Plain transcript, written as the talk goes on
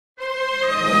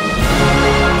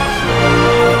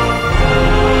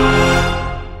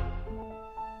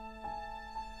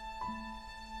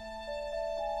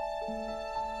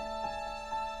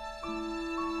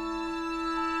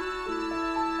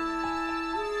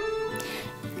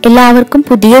എല്ലാവർക്കും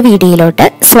പുതിയ വീഡിയോയിലോട്ട്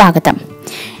സ്വാഗതം.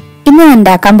 ഇന്ന്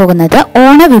ഉണ്ടാക്കാൻ പോകുന്നത്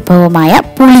ഓണവിഭവമായ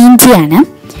പുളിയിഞ്ചിയാണ്.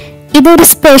 ഇതൊരു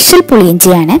സ്പെഷ്യൽ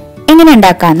പുളിയിഞ്ചിയാണ്. എങ്ങനെ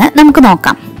ഉണ്ടാക്കാമെന്ന് നമുക്ക്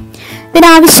നോക്കാം.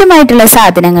 ഇതിനാവശ്യമായിട്ടുള്ള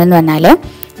സാധനങ്ങൾ എന്ന് പറഞ്ഞാൽ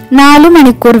 4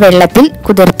 മണിക്കൂർ വെള്ളത്തിൽ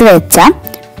കുതിർത്ത് വെച്ച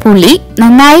പുളി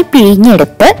നന്നായി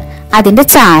പിഴിഞ്ഞെടുത്ത് അതിൻ്റെ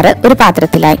ചാറ് ഒരു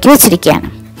പാത്രത്തിലാക്കി വെച്ചിരിക്കുകയാണ്.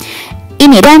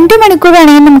 ഇനി 2 മണിക്കൂർ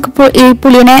വേണമെങ്കിൽ നമുക്ക് ഈ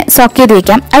പുളിനെ സോക്ക് ചെയ്ത്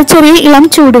വയ്ക്കാം. അത് ചെറിയ ഇളം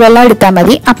ചൂടുവെള്ളം എടുത്താൽ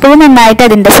മതി. അപ്പോഴും നന്നായിട്ട്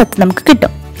അതിൻ്റെ സത്ത് നമുക്ക്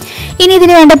കിട്ടും. ഇനി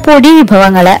ഇതിന് വേണ്ട പൊടി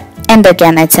വിഭവങ്ങൾ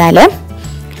എന്തൊക്കെയാണെന്ന് വെച്ചാൽ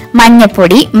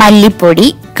മഞ്ഞപ്പൊടി, മല്ലിപ്പൊടി,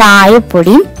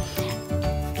 കായപ്പൊടി,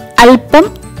 അല്പം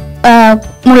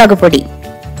മുളക് പൊടി.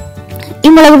 ഈ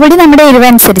മുളക് പൊടി നമ്മുടെ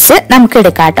എരിവനുസരിച്ച് നമുക്ക്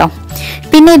എടുക്കാം കേട്ടോ.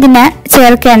 പിന്നെ ഇതിന്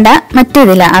ചേർക്കേണ്ട മറ്റു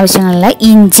ആവശ്യങ്ങളുള്ള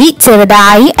ഇഞ്ചി,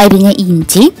 ചെറുതായി അരിഞ്ഞ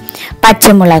ഇഞ്ചി,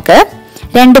 പച്ചമുളക്,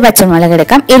 2 പച്ചമുളക്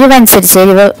എടുക്കാം. എരിവനുസരിച്ച്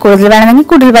എരിവ് കൂടുതൽ വേണമെങ്കിൽ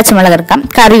കൂടുതൽ പച്ചമുളക് എടുക്കാം.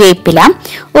 കറിവേപ്പില,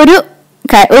 ഒരു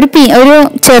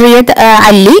ചെറിയ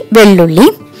അല്ലി വെള്ളുള്ളി,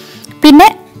 പിന്നെ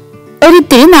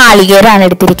ഒരിത്തിരി നാളികേരമാണ്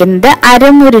എടുത്തിരിക്കുന്നത്.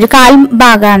 അരമുറി, ഒരു 1/4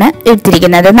 ഭാഗമാണ്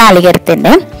എടുത്തിരിക്കുന്നത്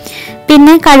നാളികേരത്തിന്റെ.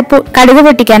 പിന്നെ കടുക്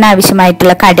പൊട്ടിക്കാൻ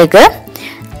ആവശ്യമായിട്ടുള്ള കടുക്,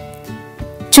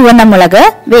 ചുവന്ന മുളക്,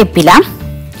 വേപ്പില.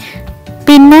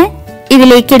 പിന്നെ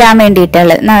ഇതിലേക്ക് ഇടാൻ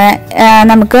വേണ്ടിയിട്ടുള്ള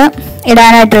നമുക്ക്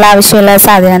ഇടാനായിട്ടുള്ള ആവശ്യമുള്ള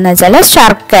സാധനം എന്ന് വെച്ചാൽ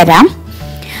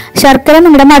ശർക്കര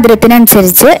നമ്മുടെ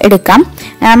മധുരത്തിനനുസരിച്ച് എടുക്കാം.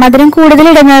 മധുരം കൂടുതൽ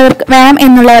ഇടുന്നവർക്ക് വേണം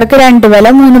എന്നുള്ളവർക്ക് 2 വല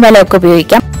 3 വല ഒക്കെ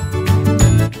ഉപയോഗിക്കാം.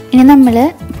 ഇനി നമ്മൾ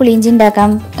പുളിയിഞ്ചി ഉണ്ടാക്കാൻ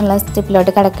ഉള്ള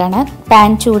സ്റ്റെപ്പിലോട്ട് കിടക്കാണ്. പാൻ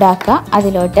ചൂടാക്കുക.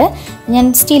 അതിലോട്ട് ഞാൻ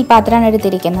സ്റ്റീൽ പാത്രമാണ്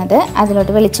എടുത്തിരിക്കുന്നത്.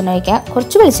 അതിലോട്ട് വെളിച്ചെണ്ണ ഒഴിക്കുക.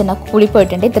 കുറച്ച് വെളിച്ചെണ്ണ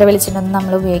കൂടിപ്പോയിട്ടുണ്ട്. ഇത്ര വെളിച്ചെണ്ണ ഒന്നും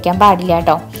നമ്മൾ ഉപയോഗിക്കാൻ പാടില്ല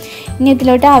കേട്ടോ. ഇനി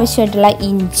ഇതിലോട്ട് ആവശ്യമായിട്ടുള്ള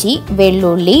ഇഞ്ചി,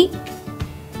 വെള്ളുള്ളി,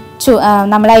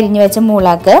 നമ്മൾ അരിഞ്ഞു വെച്ച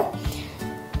മുളക്,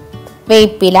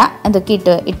 വേപ്പില അതൊക്കെ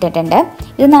ഇട്ടിട്ടുണ്ട്.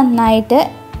 ഇത് നന്നായിട്ട്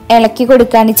ഇളക്കി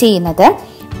കൊടുക്കുകയാണ് ചെയ്യുന്നത്.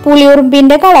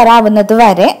 പുളിയുറുമ്പിൻ്റെ കളറാവുന്നത്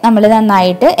വരെ നമ്മൾ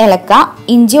നന്നായിട്ട് ഇളക്കാം.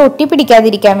 ഇഞ്ചി ഒട്ടി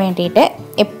പിടിക്കാതിരിക്കാൻ വേണ്ടിയിട്ട്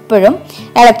എപ്പോഴും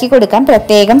ഇളക്കി കൊടുക്കാൻ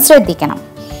പ്രത്യേകം ശ്രദ്ധിക്കണം.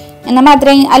 എന്നാൽ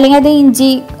മാത്രമേ, അല്ലെങ്കിൽ അത് ഇഞ്ചി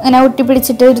ഇങ്ങനെ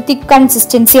ഒട്ടിപ്പിടിച്ചിട്ട് ഒരു തിക്ക്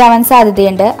കൺസിസ്റ്റൻസി ആവാൻ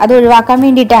സാധ്യതയുണ്ട്. അത് ഒഴിവാക്കാൻ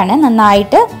വേണ്ടിയിട്ടാണ്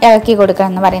നന്നായിട്ട് ഇളക്കി കൊടുക്കുക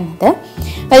എന്ന് പറയുന്നത്.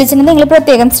 വെളിച്ചെണ്ണ നിങ്ങൾ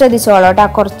പ്രത്യേകം ശ്രദ്ധിച്ചോളൂ കേട്ടോ.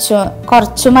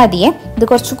 കുറച്ച് മതിയെ. ഇത്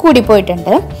കുറച്ച്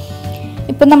കൂടിപ്പോയിട്ടുണ്ട്.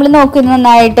 ഇപ്പം നമ്മൾ നോക്കുന്നത്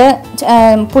നന്നായിട്ട്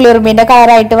പുളിയുറുമ്പിൻ്റെ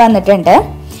കളറായിട്ട് വന്നിട്ടുണ്ട്.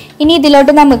 ഇനി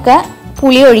ഇതിലോട്ട് നമുക്ക്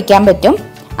പുളി ഒഴിക്കാൻ പറ്റും.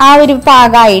 ആ ഒരു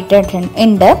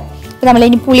പാകമായിട്ടുണ്ട്.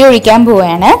 നമ്മളിനി പുളി ഒഴിക്കാൻ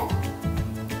പോവുകയാണ്.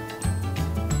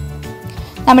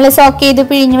 നമ്മൾ സോക്ക് ചെയ്ത്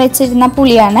പിഴിഞ്ഞ് വെച്ചിരുന്ന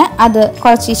പുളിയാണ്. അത്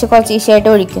കുറച്ചീശായിട്ട്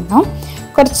ഒഴിക്കുന്നു.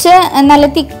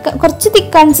 കുറച്ച്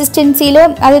തിക്ക് കൺസിസ്റ്റൻസിയിൽ,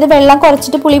 അതായത് വെള്ളം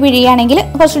കുറച്ചിട്ട് പുളി പിഴിയുകയാണെങ്കിൽ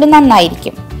കുറച്ചുകൂടി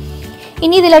നന്നായിരിക്കും.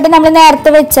 ഇനി ഇതിലോട്ട് നമ്മൾ നേരത്തെ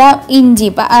വെച്ച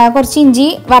കുറച്ച് ഇഞ്ചി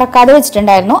വറക്കാതെ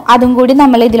വെച്ചിട്ടുണ്ടായിരുന്നു. അതും കൂടി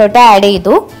നമ്മൾ ഇതിലോട്ട് ആഡ്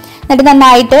ചെയ്തു. എന്നിട്ട്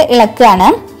നന്നായിട്ട് ഇളക്കുകയാണ്.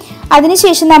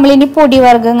 അതിനുശേഷം നമ്മളിനി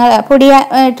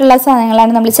പൊടിയായിട്ടുള്ള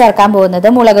സാധനങ്ങളാണ് നമ്മൾ ചേർക്കാൻ പോകുന്നത്.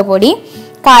 മുളക് പൊടി,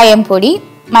 കായം പൊടി,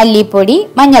 മല്ലിപ്പൊടി,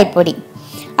 മഞ്ഞൾപ്പൊടി,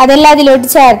 അതെല്ലാം അതിലോട്ട്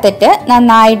ചേർത്തിട്ട്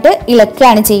നന്നായിട്ട്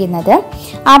ഇളക്കുകയാണ് ചെയ്യുന്നത്.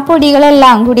 ആ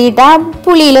പൊടികളെല്ലാം കൂടിയിട്ട് ആ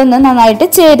പുളിയിലൊന്ന് നന്നായിട്ട്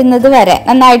ചേരുന്നത് വരെ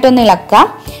നന്നായിട്ടൊന്ന് ഇളക്കാം.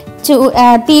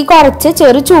 തീ കുറച്ച്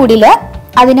ചെറു ചൂടിൽ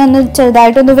അതിനൊന്ന്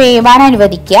ചെറുതായിട്ടൊന്ന് വേവാൻ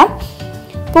അനുവദിക്കുക.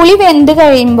 പുളി വെന്ത്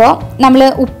കഴിയുമ്പോൾ നമ്മൾ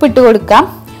ഉപ്പിട്ട് കൊടുക്കാം.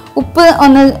 ഉപ്പ്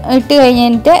ഒന്ന് ഇട്ട്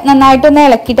കഴിഞ്ഞിട്ട് നന്നായിട്ടൊന്ന്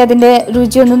ഇളക്കിയിട്ട് അതിൻ്റെ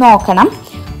രുചി ഒന്ന് നോക്കണം.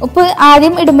 ഉപ്പ്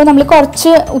ആദ്യം ഇടുമ്പോൾ നമ്മൾ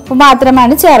കുറച്ച് ഉപ്പ്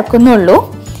മാത്രമാണ് ചേർക്കുന്നുള്ളൂ.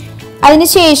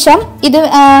 അതിനുശേഷം ഇത്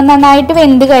നന്നായിട്ട്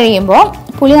വെന്ത് കഴിയുമ്പോൾ,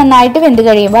 പുളി നന്നായിട്ട് വെന്ത്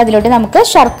കഴിയുമ്പോൾ അതിലോട്ട് നമുക്ക്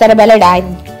ശർക്കര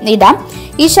ഇടാം.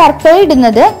 ഈ ശർക്കര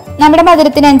ഇടുന്നത് നമ്മുടെ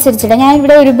മധുരത്തിനനുസരിച്ചിട്ട്. ഞാൻ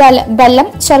ഇവിടെ ഒരു ബെല്ലം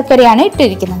ശർക്കരയാണ്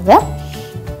ഇട്ടിരിക്കുന്നത്.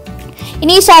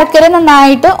 ഇനി ഈ ശർക്കര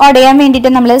നന്നായിട്ട് ഉടയാൻ വേണ്ടിയിട്ട്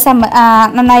നമ്മൾ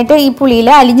നന്നായിട്ട് ഈ പുളിയിൽ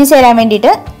അലിഞ്ഞു ചേരാൻ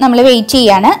വേണ്ടിയിട്ട് നമ്മൾ വെയിറ്റ്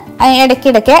ചെയ്യാണ്.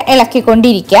 ഇടയ്ക്കിടയ്ക്ക്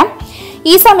ഇളക്കിക്കൊണ്ടിരിക്കാം.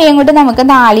 ഈ സമയം കൊണ്ട് നമുക്ക്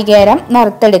നാളികേരം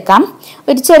വറുത്തെടുക്കാം.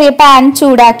 ഒരു ചെറിയ പാൻ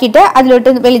ചൂടാക്കിയിട്ട് അതിലോട്ട്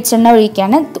വെളിച്ചെണ്ണ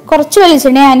ഒഴിക്കുകയാണ്. കുറച്ച്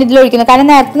വെളിച്ചെണ്ണ ഞാൻ ഇതിൽ ഒഴിക്കുന്നത്, കാരണം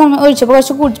നേരത്തെ നമ്മൾ ഒഴിച്ചപ്പോൾ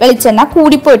കുറച്ച് വെളിച്ചെണ്ണ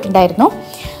കൂടിപ്പോയിട്ടുണ്ടായിരുന്നു.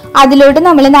 അതിലോട്ട്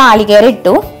നമ്മൾ നാളികേരം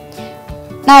ഇട്ടു.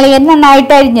 നാളികേരം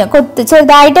നന്നായിട്ട്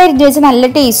ചെറുതായിട്ട് അരിഞ്ഞ് വെച്ച് നല്ല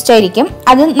ടേസ്റ്റ് ആയിരിക്കും.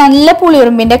 അത് നല്ല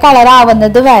പുളിയുറുമ്പിൻ്റെ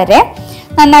കളറാവുന്നത് വരെ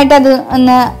നന്നായിട്ട് അത്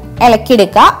ഒന്ന്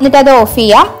ഇളക്കിയെടുക്കുക. എന്നിട്ട് അത് ഓഫ്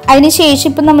ചെയ്യാം. അതിനുശേഷം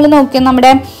ഇപ്പം നമ്മൾ നോക്കിയാൽ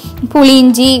നമ്മുടെ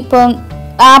പുളിയിഞ്ചി ഇപ്പം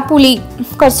ആ പുളി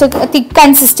കുറച്ച് തിക്ക്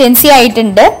കൺസിസ്റ്റൻസി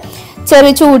ആയിട്ടുണ്ട്.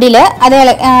 ചെറു ചൂടിൽ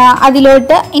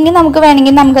അതിലോട്ട് ഇനി നമുക്ക്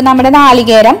വേണമെങ്കിൽ നമ്മുടെ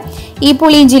നാളികേരം ഈ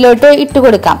പുളിയിഞ്ചിയിലോട്ട് ഇട്ട്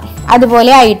കൊടുക്കാം.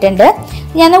 അതുപോലെ ആയിട്ടുണ്ട്.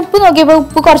 ഞാൻ ഉപ്പ് നോക്കിയപ്പോൾ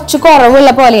ഉപ്പ് കുറച്ച്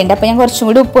കുറവുള്ള പോലെയുണ്ട്. അപ്പം ഞാൻ കുറച്ചും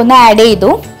കൂടി ഉപ്പൊന്ന് ആഡ്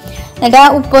ചെയ്തു. എന്നിട്ട് ആ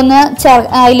ഉപ്പൊന്ന്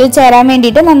അതിൽ ചേരാൻ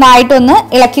വേണ്ടിയിട്ട് നന്നായിട്ടൊന്ന്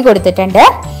ഇളക്കി കൊടുത്തിട്ടുണ്ട്.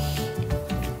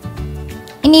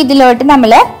 ഇനി ഇതിലോട്ട്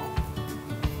നമ്മൾ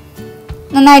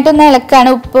നന്നായിട്ടൊന്ന് ഇളക്കാണ്.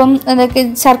 ഉപ്പും അതൊക്കെ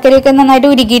ശർക്കരയൊക്കെ നന്നായിട്ട്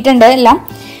ഉരുകിയിട്ടുണ്ട് എല്ലാം.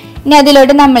 ഇനി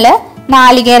അതിലോട്ട് നമ്മൾ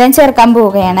നാളികേരം ചേർക്കാൻ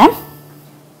പോവുകയാണ്.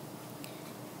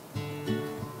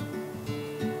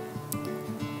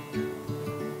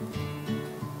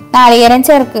 നാളികേരം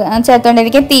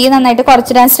ചേർത്തുകൊണ്ടിരിക്കുക. തീ നന്നായിട്ട്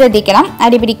കുറച്ചിടാൻ ശ്രദ്ധിക്കണം,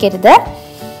 അടി പിടിക്കരുത്.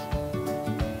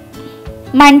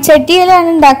 മൺചട്ടിയിലാണ്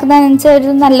ഉണ്ടാക്കുന്നതെന്ന് വെച്ചാൽ ഒരു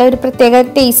നല്ലൊരു പ്രത്യേക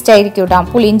ടേസ്റ്റ് ആയിരിക്കും കേട്ടോ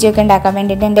പുളിയിഞ്ചിയൊക്കെ ഉണ്ടാക്കാൻ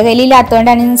വേണ്ടിയിട്ട്. എൻ്റെ കയ്യിൽ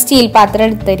ഇല്ലാത്തതുകൊണ്ടാണ് ഞാൻ സ്റ്റീൽ പാത്രം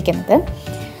എടുത്തിരിക്കുന്നത്.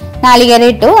 നാളികേരം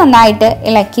ഇട്ടു നന്നായിട്ട്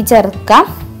ഇളക്കി ചേർക്കാം.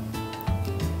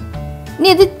 ഇനി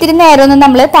ഇത് ഇത്തിരി നേരം ഒന്ന്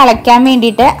നമ്മൾ തിളയ്ക്കാൻ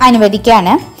വേണ്ടിയിട്ട്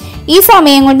അനുവദിക്കുകയാണ്. ഈ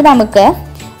സമയം കൊണ്ട് നമുക്ക്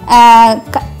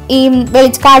ഈ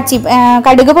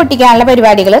കടുക് പൊട്ടിക്കാനുള്ള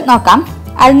പരിപാടികൾ നോക്കാം.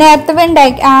 അത് നേരത്തെ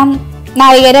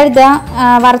നാളികേരം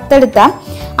വറുത്തെടുത്ത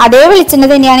അതേ വെളിച്ചെണ്ണ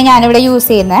തന്നെയാണ് ഞാനിവിടെ യൂസ്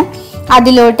ചെയ്യുന്നത്.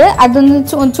 അതിലോട്ട് അതൊന്ന്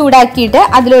ചൂടാക്കിയിട്ട്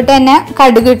അതിലോട്ട് തന്നെ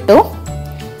കടുക് ഇട്ടു.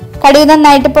 കടുക്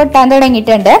നന്നായിട്ട് പൊട്ടാൻ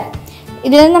തുടങ്ങിയിട്ടുണ്ട്.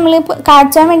 ഇതിൽ നമ്മൾ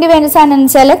കാച്ചാൻ വേണ്ടി വേണ്ട സാധനം എന്ന്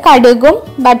വെച്ചാൽ കടുകും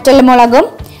വറ്റൽമുളകും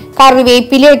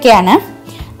കറിവേപ്പിലയൊക്കെയാണ്.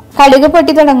 കടുക്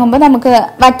പൊട്ടി തുടങ്ങുമ്പോൾ നമുക്ക്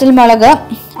വറ്റൽമുളക്,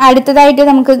 അടുത്തതായിട്ട്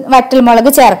നമുക്ക്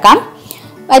വറ്റൽമുളക് ചേർക്കാം.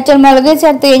 വറ്റൽമുളക്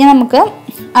ചേർത്ത് കഴിഞ്ഞാൽ നമുക്ക്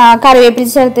കറിവേപ്പില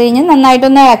ചേർത്ത് കഴിഞ്ഞാൽ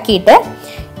നന്നായിട്ടൊന്ന് ഇളക്കിയിട്ട്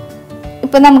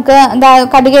ഇപ്പം നമുക്ക്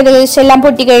കടുക് ഏകദേശം എല്ലാം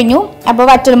പൊട്ടി കഴിഞ്ഞു. അപ്പോൾ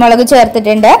വറ്റൽമുളക്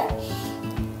ചേർത്തിട്ടുണ്ട്.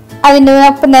 അതിൻ്റെ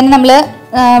ഒപ്പം തന്നെ നമ്മൾ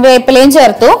വേപ്പിലയും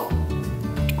ചേർത്തു.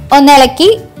 ഒന്ന് ഇളക്കി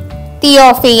തീ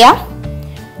ഓഫ് ചെയ്യാം.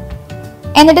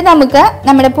 എന്നിട്ട് നമുക്ക്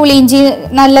നമ്മുടെ പുളിയിഞ്ചി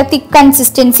നല്ല തിക്ക്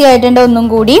കൺസിസ്റ്റൻസി ആയിട്ടുണ്ട്. ഒന്നും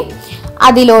കൂടി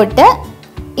അതിലോട്ട്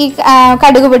ഈ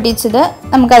കടുക് പൊട്ടിച്ചത്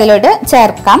നമുക്ക് അതിലോട്ട്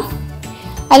ചേർക്കാം.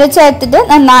 അതിൽ ചേർത്തിട്ട്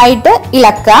നന്നായിട്ട്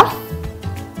ഇളക്കാം.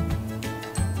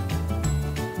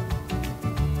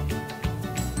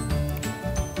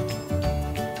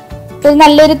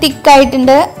 നല്ലൊരു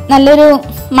തിക്കായിട്ടുണ്ട്, നല്ലൊരു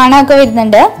മണമൊക്കെ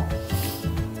വരുന്നുണ്ട്.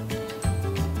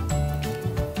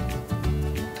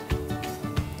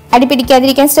 അടി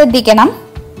പിടിക്കാതിരിക്കാൻ ശ്രദ്ധിക്കണം.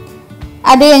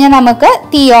 അത് കഴിഞ്ഞാൽ നമുക്ക്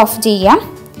തീ ഓഫ് ചെയ്യാം.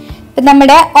 ഇപ്പം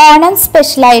നമ്മുടെ ഓണം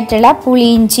സ്പെഷ്യലായിട്ടുള്ള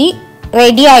പുളിയിഞ്ചി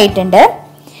റെഡി ആയിട്ടുണ്ട്.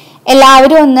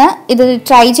 എല്ലാവരും ഒന്ന് ഇത്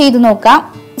ട്രൈ ചെയ്ത് നോക്കാം.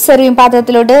 സെർവിങ്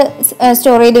പാത്രത്തിലോട്ട്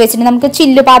സ്റ്റോർ ചെയ്ത് വെച്ചിട്ട് നമുക്ക്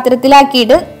ചില്ലു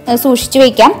പാത്രത്തിലാക്കിയിട്ട് സൂക്ഷിച്ചു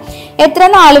വെക്കാം. എത്ര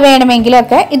നാൾ വേണമെങ്കിലും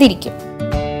ഒക്കെ ഇതിരിക്കും.